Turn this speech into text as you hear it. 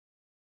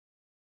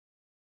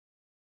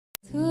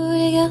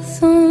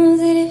garçons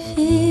et les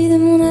filles de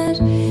mon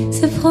âge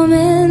se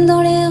promènent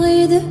dans les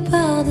rues de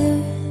par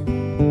deux.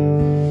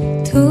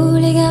 Tous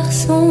les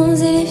garçons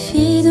et les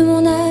filles de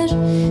mon âge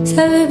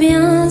savent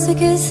bien ce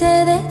que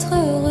c'est d'être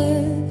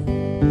heureux.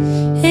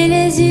 Et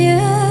les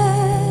yeux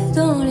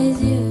dans les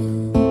yeux,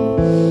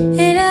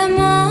 et la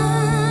main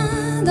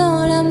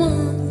dans la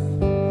main,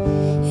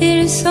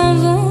 ils s'en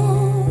vont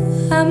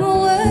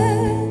amoureux.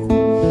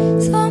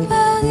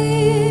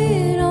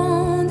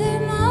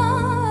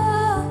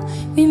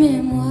 Oui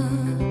mais moi,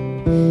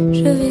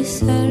 je vais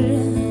seule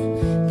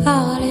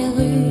par les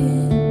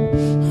rues,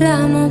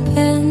 l'âme en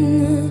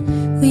peine.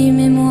 Oui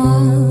mais moi,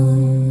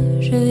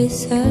 je vais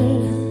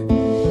seule,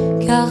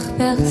 car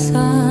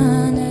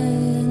personne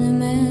ne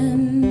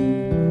m'aime.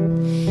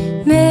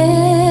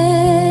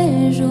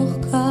 Mes jours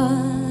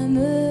comme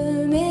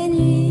mes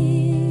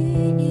nuits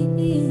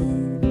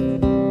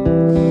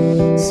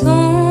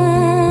sont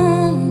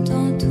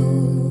en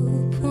tout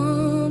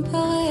point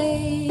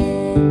pareils.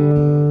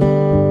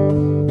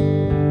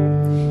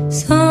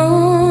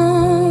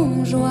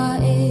 Sans joie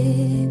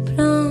et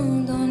plein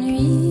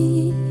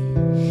d'ennui.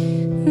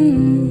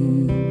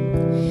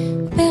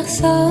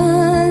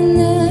 Personne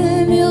ne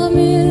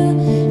murmure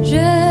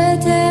je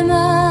t'aime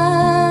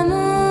à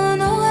mon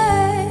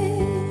oreille.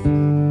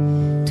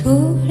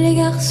 Tous les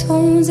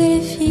garçons et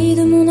les filles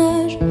de mon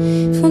âge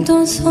font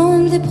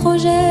ensemble des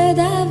projets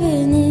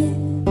d'avenir.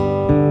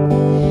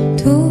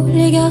 Tous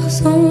les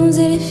garçons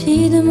et les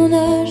filles de mon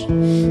âge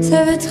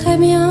savent très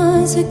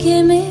bien ce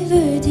qu'aimer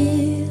veut dire.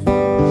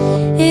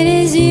 Et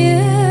les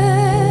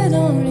yeux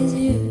dans les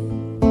yeux,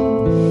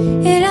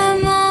 et la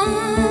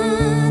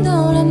main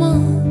dans la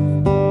main,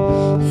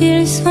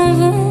 ils s'en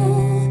vont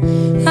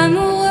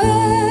amoureux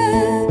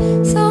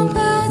sans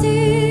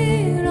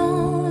partir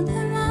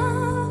lendemain.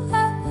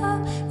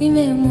 Oui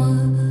mais moi,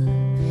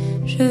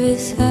 je vais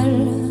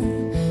seule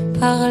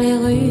par les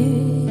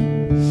rues,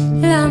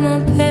 l'âme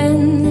en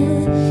peine.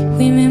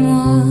 Oui mais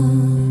moi,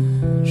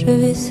 je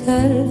vais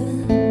seule,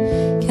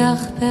 car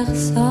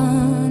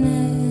personne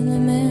ne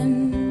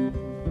m'aime.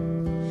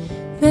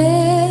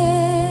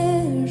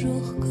 Mes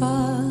jours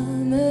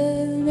comme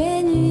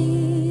mes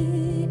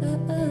nuits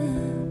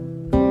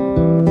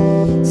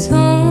sont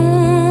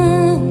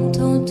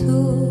en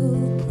tout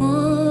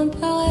point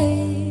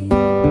pareils.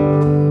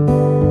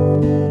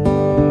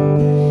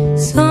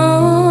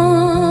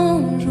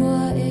 Sans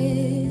joie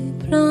et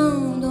plein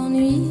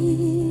d'ennui.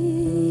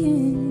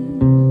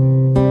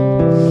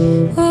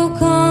 Oh,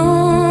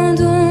 quand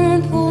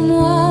donc pour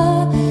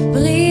moi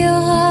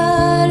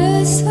brillera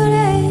le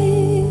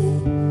soleil.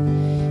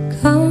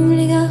 Comme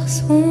les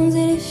garçons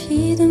et les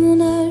filles de mon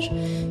âge,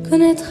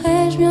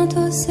 connaîtrai-je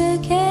bientôt ce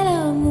qu'est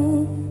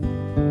l'amour.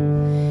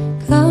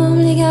 Comme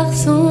les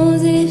garçons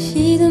et les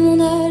filles de mon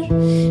âge,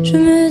 je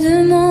me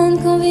demande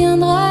quand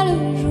viendra le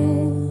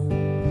jour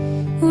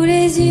où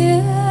les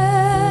yeux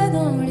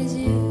dans les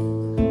yeux,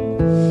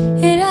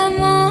 et la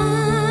main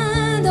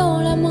dans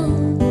la main,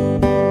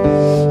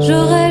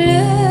 j'aurai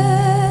le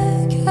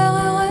cœur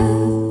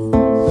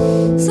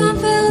heureux, sans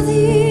faire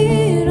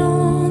dire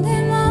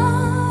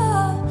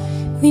lendemain.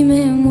 Oui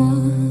mais moi,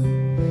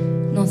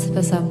 non c'est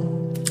pas ça.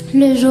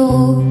 Le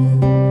jour où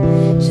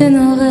je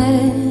n'aurai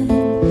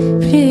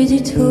plus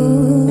du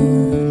tout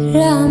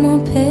l'âme en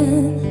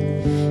peine,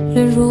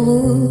 le jour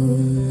où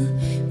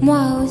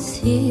moi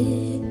aussi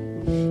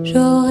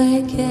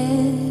j'aurai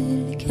quelque